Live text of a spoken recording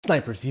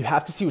Snipers, you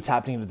have to see what's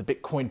happening to the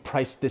Bitcoin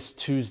price this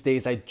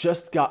Tuesday. I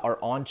just got our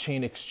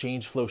on-chain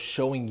exchange flow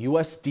showing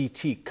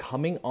USDT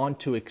coming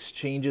onto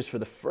exchanges for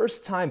the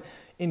first time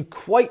in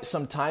quite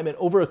some time, and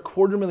over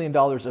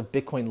 $250,000 of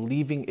Bitcoin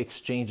leaving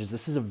exchanges.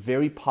 This is a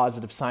very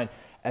positive sign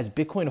as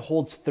Bitcoin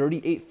holds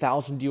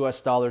 38,000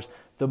 US dollars,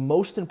 the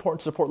most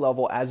important support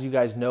level, as you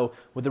guys know,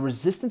 with a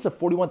resistance of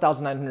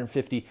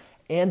 41,950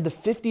 and the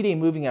 50-day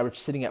moving average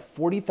sitting at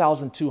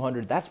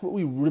 40,200. That's what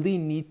we really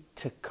need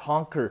to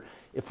conquer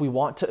if we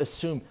want to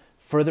assume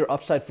further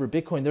upside for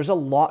Bitcoin. There's a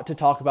lot to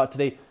talk about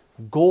today.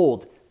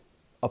 Gold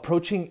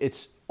approaching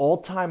its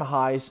all-time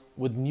highs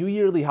with new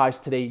yearly highs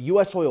today.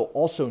 US oil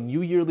also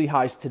new yearly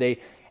highs today.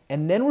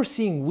 And then we're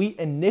seeing wheat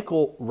and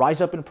nickel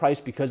rise up in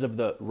price because of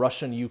the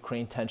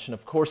Russia-Ukraine tension.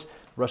 Of course,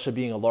 Russia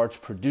being a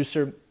large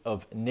producer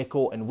of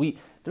nickel and wheat.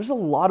 There's a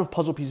lot of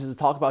puzzle pieces to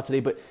talk about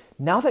today, but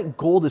now that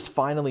gold is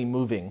finally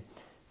moving,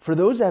 for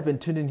those that have been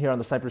tuned in here on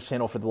the Snipers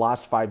channel for the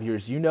last 5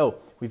 years, you know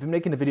we've been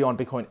making a video on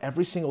Bitcoin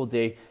every single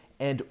day.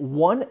 And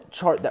one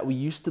chart that we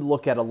used to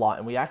look at a lot,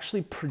 and we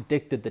actually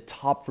predicted the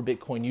top for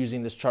Bitcoin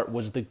using this chart,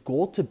 was the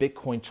gold to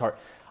Bitcoin chart.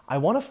 I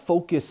want to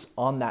focus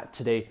on that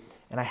today.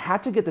 And I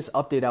had to get this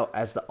update out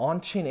as the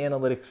on-chain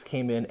analytics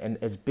came in and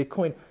as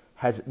Bitcoin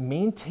has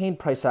maintained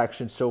price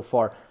action so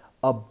far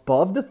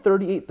above the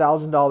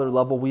 $38,000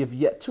 level. We have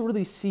yet to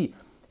really see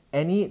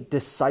any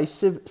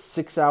decisive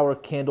 6-hour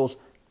candles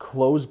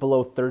close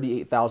below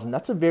 38,000.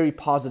 That's a very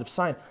positive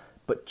sign.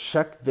 But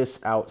check this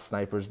out,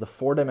 Snipers, the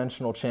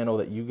 4Dimensional channel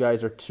that you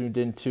guys are tuned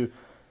into.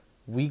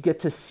 We get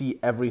to see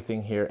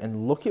everything here,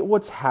 and look at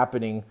what's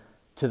happening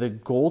to the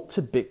gold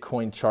to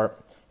Bitcoin chart.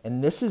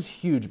 And this is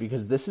huge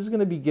because this is going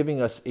to be giving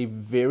us a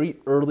very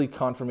early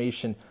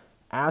confirmation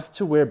as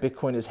to where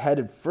Bitcoin is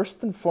headed.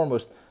 First and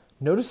foremost,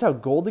 notice how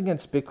gold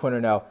against Bitcoin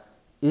right now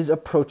is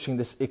approaching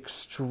this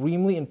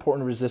extremely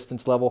important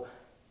resistance level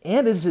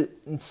and is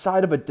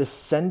inside of a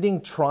descending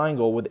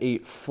triangle with a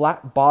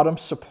flat bottom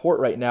support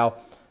right now.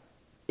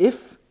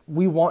 If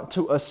we want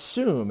to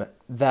assume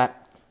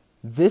that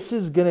this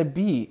is going to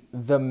be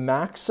the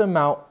max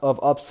amount of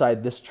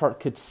upside this chart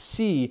could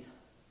see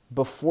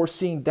before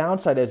seeing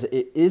downside, as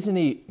it is in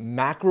a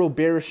macro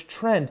bearish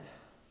trend,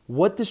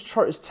 what this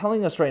chart is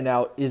telling us right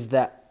now is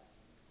that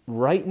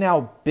right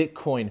now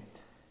Bitcoin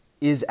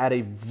is at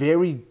a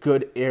very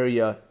good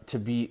area to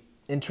be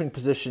entering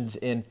positions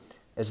in.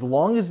 As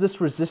long as this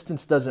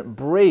resistance doesn't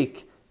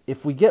break,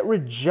 if we get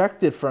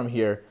rejected from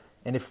here,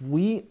 and if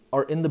we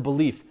are in the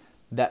belief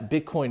that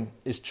Bitcoin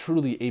is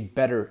truly a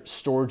better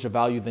storage of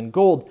value than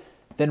gold,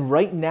 then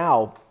right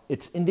now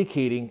it's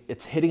indicating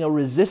it's hitting a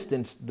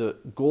resistance, the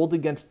gold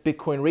against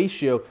Bitcoin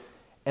ratio,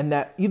 and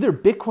that either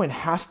Bitcoin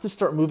has to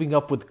start moving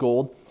up with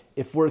gold.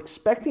 If we're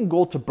expecting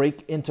gold to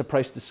break into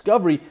price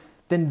discovery,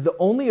 then the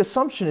only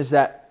assumption is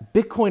that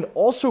Bitcoin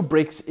also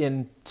breaks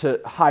into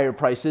higher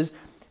prices,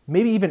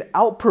 maybe even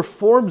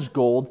outperforms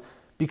gold,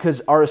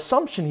 because our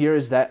assumption here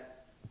is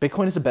that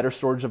Bitcoin is a better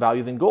storage of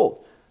value than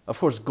gold. Of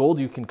course, gold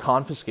you can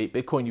confiscate,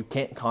 Bitcoin you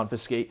can't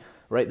confiscate,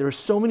 right? There are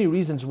so many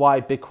reasons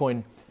why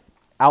Bitcoin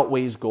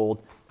outweighs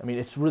gold. I mean,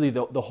 it's really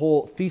the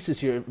whole thesis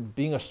here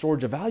being a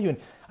storage of value. And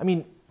I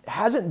mean,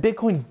 hasn't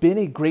Bitcoin been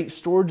a great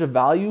storage of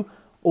value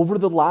over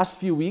the last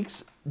few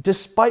weeks?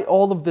 Despite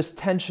all of this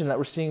tension that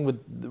we're seeing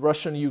with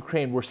Russia and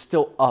Ukraine, we're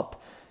still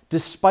up.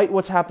 Despite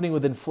what's happening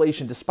with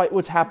inflation, despite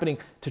what's happening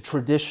to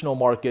traditional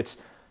markets,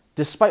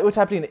 despite what's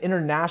happening in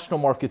international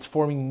markets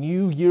forming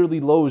new yearly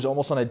lows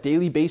almost on a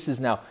daily basis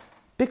now,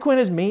 Bitcoin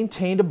has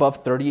maintained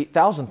above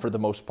 38,000 for the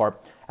most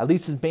part. At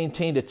least it's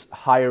maintained its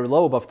higher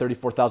low above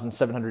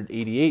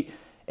 34,788.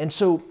 And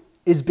so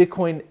is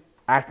Bitcoin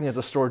acting as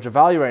a storage of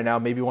value right now?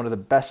 Maybe one of the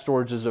best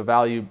storages of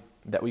value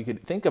that we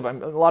could think of. I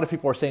mean, a lot of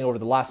people are saying over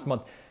the last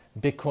month,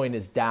 Bitcoin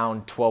is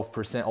down 12%,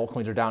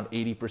 altcoins are down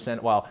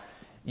 80%, while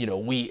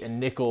wheat and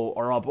nickel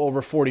are up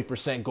over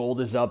 40%, gold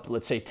is up,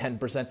 let's say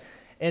 10%.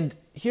 And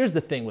here's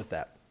the thing with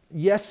that.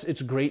 Yes,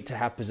 it's great to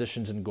have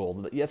positions in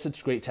gold. Yes,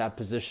 it's great to have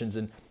positions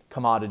in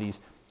commodities.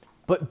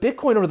 But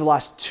Bitcoin over the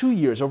last 2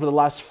 years, over the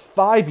last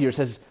 5 years,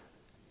 has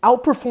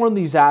outperformed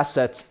these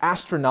assets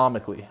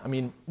astronomically. I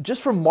mean,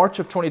 just from March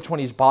of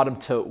 2020's bottom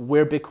to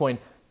where Bitcoin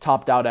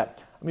topped out at,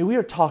 I mean, we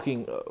are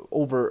talking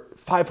over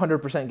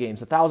 500%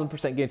 gains,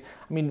 1,000% gains.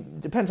 I mean,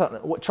 it depends on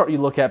what chart you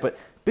look at, but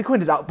Bitcoin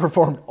has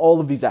outperformed all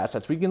of these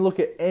assets. We can look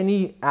at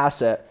any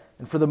asset,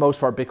 and for the most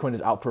part, Bitcoin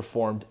has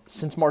outperformed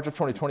since March of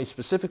 2020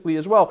 specifically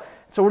as well.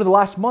 So over the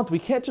last month, we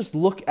can't just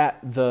look at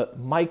the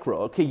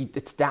micro. Okay,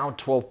 it's down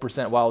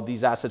 12% while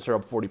these assets are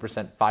up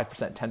 40%,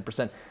 5%,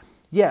 10%.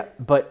 Yeah,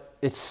 but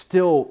it's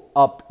still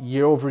up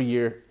year over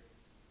year,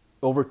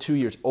 over 2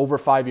 years, over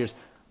 5 years,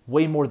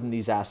 way more than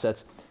these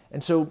assets.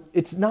 And so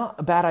it's not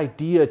a bad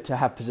idea to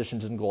have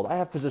positions in gold. I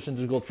have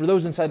positions in gold. For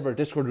those inside of our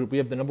Discord group, we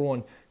have the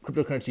 #1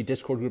 cryptocurrency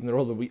Discord group in the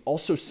world, but we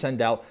also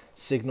send out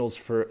signals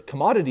for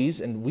commodities,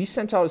 and we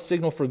sent out a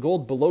signal for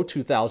gold below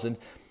 2,000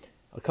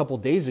 a couple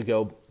days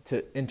ago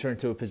to enter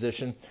into a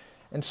position.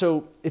 And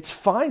so it's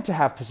fine to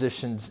have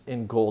positions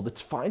in gold.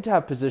 It's fine to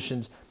have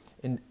positions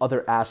in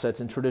other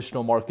assets in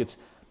traditional markets.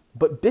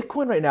 But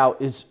Bitcoin right now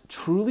is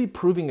truly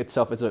proving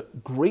itself as a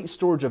great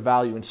storage of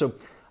value. And so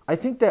I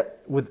think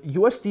that with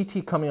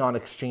USDT coming on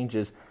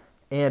exchanges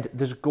and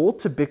this gold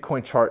to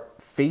Bitcoin chart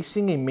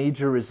facing a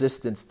major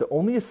resistance, the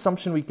only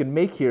assumption we can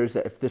make here is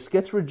that if this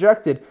gets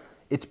rejected,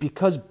 it's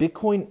because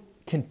Bitcoin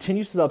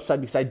continues to the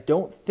upside, because I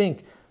don't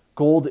think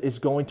gold is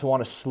going to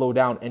want to slow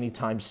down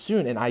anytime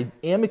soon. And I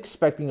am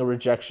expecting a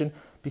rejection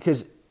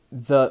because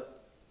the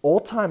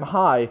all-time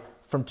high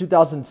from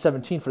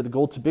 2017 for the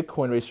gold to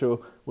Bitcoin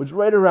ratio was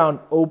right around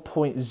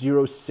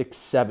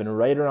 0.067,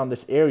 right around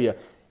this area.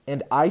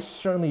 And I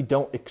certainly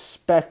don't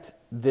expect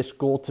this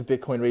gold to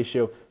Bitcoin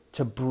ratio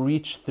to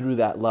breach through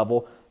that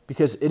level,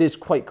 because it is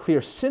quite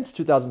clear since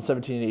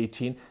 2017 and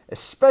 18,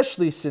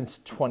 especially since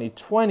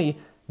 2020,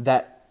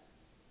 that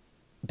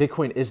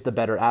Bitcoin is the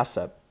better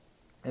asset.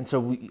 And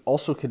so we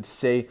also could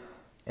say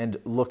and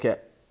look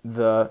at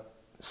the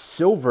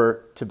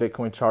silver to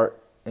Bitcoin chart,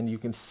 and you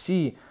can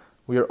see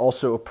we are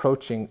also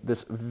approaching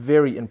this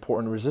very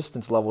important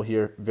resistance level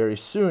here very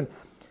soon.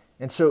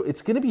 And so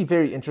it's going to be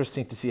very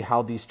interesting to see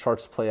how these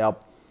charts play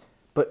out.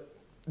 But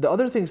the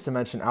other things to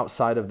mention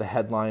outside of the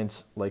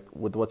headlines, like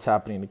with what's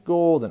happening to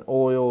gold and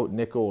oil,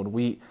 nickel and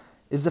wheat,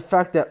 is the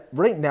fact that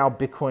right now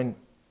Bitcoin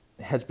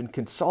has been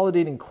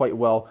consolidating quite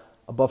well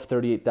above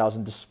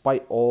 38,000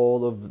 despite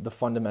all of the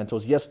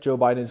fundamentals. Yes, Joe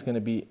Biden is going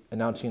to be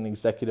announcing an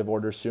executive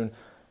order soon,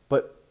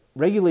 but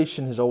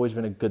regulation has always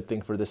been a good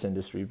thing for this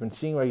industry. We've been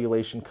seeing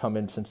regulation come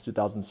in since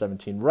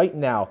 2017. Right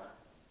now,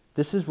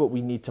 this is what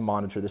we need to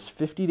monitor, this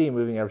 50-day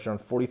moving average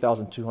around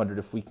 40,200.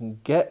 If we can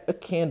get a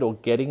candle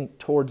getting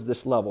towards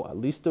this level, at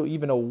least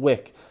even a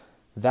wick,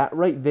 that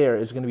right there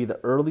is going to be the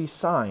early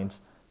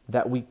signs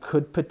that we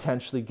could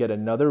potentially get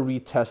another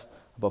retest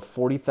above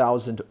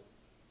 40,000,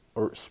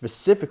 or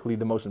specifically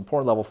the most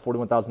important level,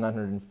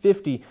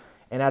 41,950.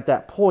 And at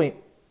that point,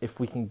 if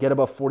we can get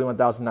above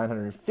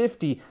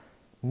 41,950,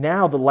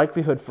 now the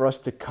likelihood for us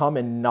to come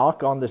and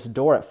knock on this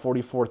door at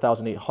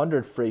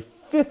 44,800 for a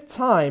fifth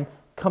time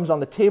comes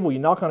on the table. You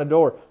knock on a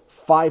door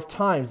 5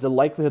 times, the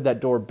likelihood that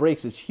door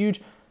breaks is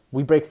huge.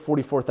 We break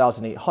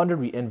 44,800,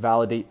 we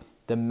invalidate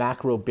the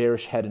macro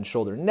bearish head and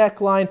shoulder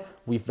neckline,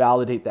 we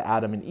validate the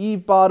Adam and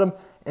Eve bottom.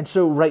 And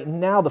so right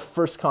now the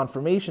first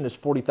confirmation is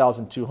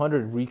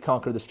 40,200,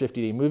 reconquer this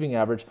 50-day moving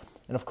average.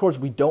 And of course,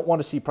 we don't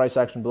want to see price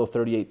action below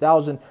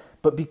 38,000,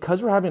 but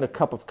because we're having a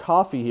cup of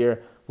coffee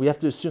here, we have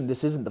to assume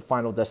this isn't the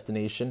final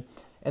destination.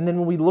 And then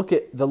when we look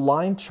at the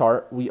line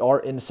chart, we are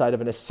inside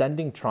of an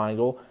ascending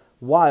triangle,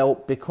 while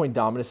Bitcoin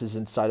dominance is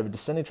inside of a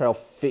descending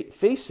triangle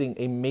facing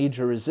a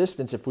major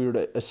resistance. If we were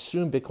to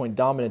assume Bitcoin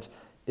dominance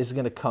is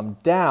going to come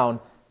down,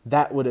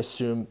 that would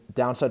assume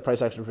downside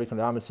price action for Bitcoin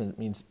dominance, and it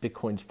means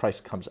Bitcoin's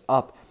price comes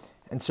up.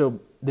 And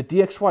so the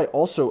DXY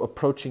also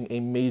approaching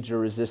a major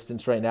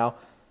resistance right now.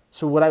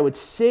 So what I would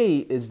say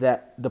is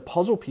that the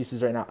puzzle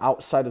pieces right now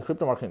outside of the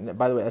crypto market, and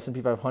by the way,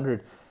 S&P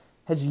 500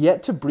 has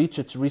yet to breach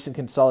its recent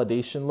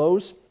consolidation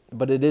lows,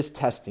 but it is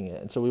testing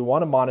it. And so we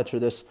want to monitor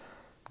this.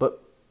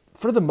 But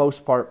for the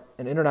most part,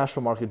 and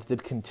international markets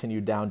did continue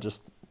down,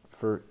 just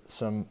for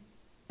some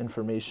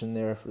information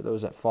there for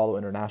those that follow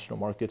international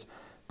markets.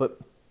 But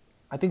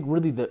I think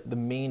really the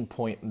main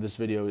point in this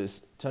video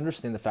is to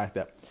understand the fact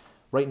that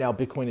right now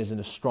Bitcoin is in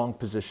a strong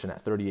position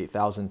at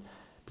 38,000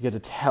 because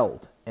it's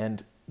held.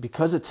 And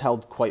because it's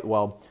held quite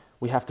well,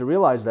 we have to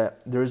realize that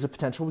there is a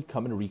potential we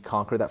come and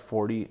reconquer that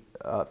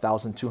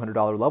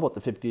 $40,200 level at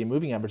the 50-day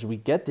moving average. We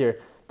get there,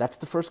 that's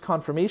the first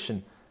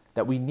confirmation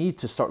that we need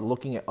to start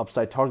looking at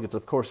upside targets.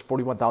 Of course,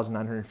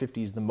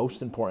 41,950 is the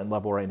most important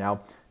level right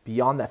now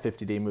beyond that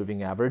 50-day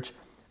moving average.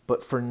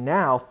 But for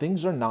now,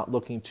 things are not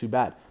looking too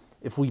bad.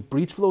 If we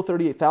breach below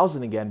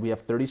 38,000 again, we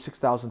have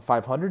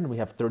 36,500 and we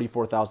have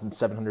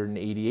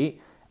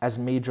 34,788 as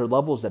major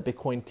levels that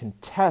Bitcoin can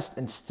test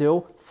and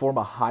still form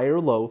a higher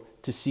low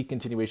to see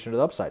continuation to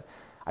the upside.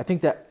 I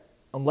think that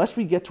unless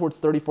we get towards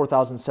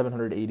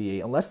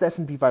 34,788, unless the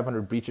S&P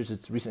 500 breaches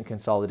its recent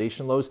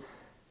consolidation lows,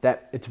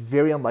 that it's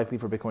very unlikely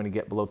for Bitcoin to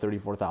get below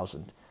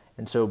 34,000.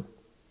 And so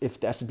if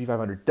the S&P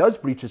 500 does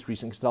breach its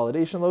recent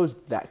consolidation lows,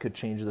 that could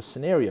change the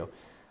scenario.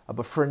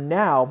 But for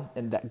now,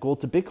 and that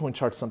gold to Bitcoin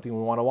chart is something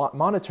we want to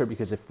monitor,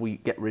 because if we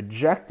get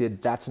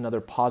rejected, that's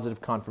another positive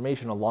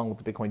confirmation along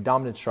with the Bitcoin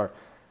dominance chart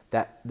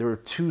that there are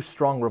 2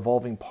 strong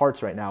revolving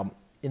parts right now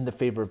in the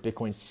favor of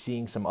Bitcoin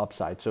seeing some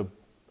upside. So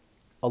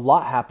a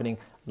lot happening.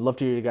 I'd love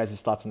to hear you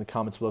guys' thoughts in the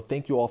comments below.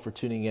 Thank you all for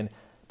tuning in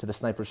to the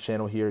Snipers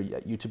channel here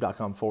at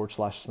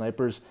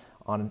youtube.com/snipers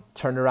on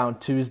Turnaround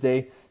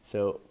Tuesday.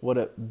 So what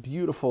a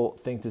beautiful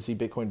thing to see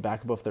Bitcoin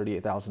back above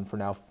 38,000 for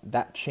now. If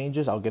that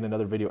changes, I'll get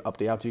another video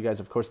update out to you guys.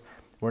 Of course,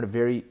 we're in a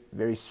very,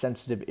 very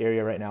sensitive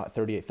area right now at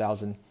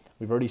 38,000.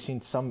 We've already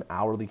seen some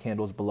hourly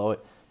candles below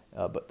it,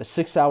 but the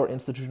 6-hour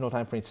institutional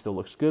time frame still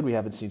looks good. We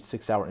haven't seen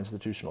 6-hour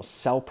institutional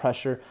sell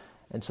pressure.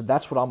 And so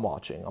that's what I'm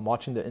watching. I'm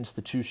watching the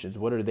institutions.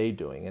 What are they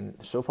doing? And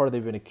so far,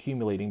 they've been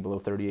accumulating below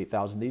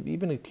 38,000. They've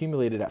even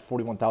accumulated at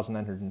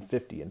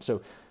 41,950. And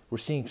so we're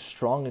seeing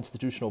strong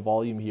institutional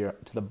volume here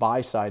to the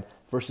buy side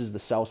versus the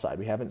sell side.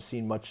 We haven't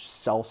seen much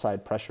sell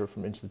side pressure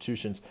from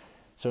institutions.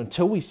 So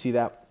until we see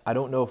that, I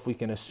don't know if we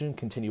can assume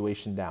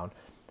continuation down.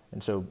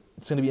 And so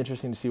it's going to be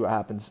interesting to see what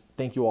happens.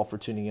 Thank you all for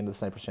tuning into the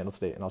Snipers channel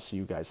today, and I'll see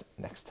you guys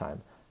next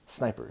time.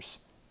 Snipers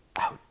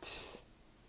out.